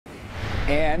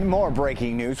And more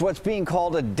breaking news, what's being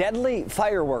called a deadly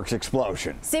fireworks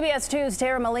explosion. CBS 2's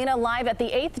Tara Molina live at the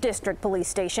 8th District Police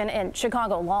Station in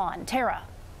Chicago Lawn. Tara.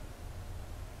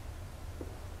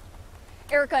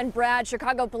 Erica and Brad,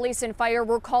 Chicago Police and Fire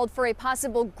were called for a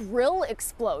possible grill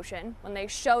explosion. When they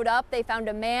showed up, they found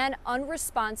a man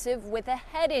unresponsive with a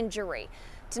head injury.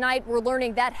 Tonight, we're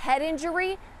learning that head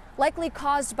injury likely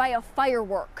caused by a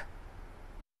firework.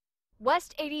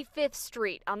 West 85th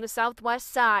Street on the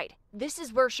Southwest Side. This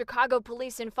is where Chicago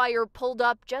Police and Fire pulled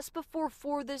up just before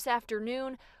 4 this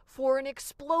afternoon for an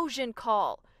explosion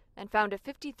call and found a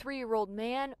 53-year-old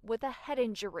man with a head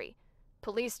injury.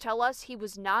 Police tell us he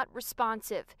was not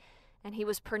responsive and he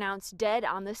was pronounced dead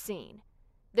on the scene.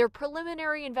 Their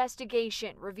preliminary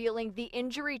investigation revealing the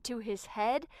injury to his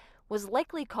head was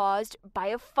likely caused by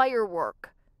a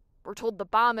firework. We're told the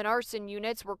bomb and arson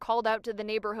units were called out to the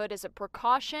neighborhood as a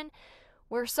precaution,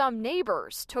 where some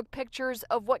neighbors took pictures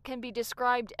of what can be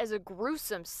described as a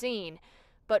gruesome scene,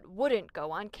 but wouldn't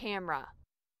go on camera.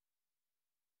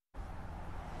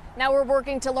 Now we're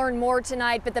working to learn more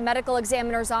tonight, but the medical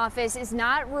examiner's office is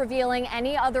not revealing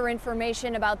any other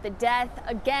information about the death.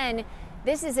 Again,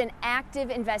 this is an active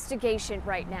investigation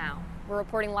right now. We're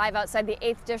reporting live outside the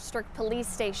 8th District Police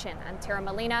Station. I'm Tara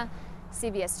Molina,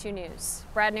 CBS 2 News.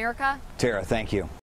 Brad and Erica. Tara, thank you.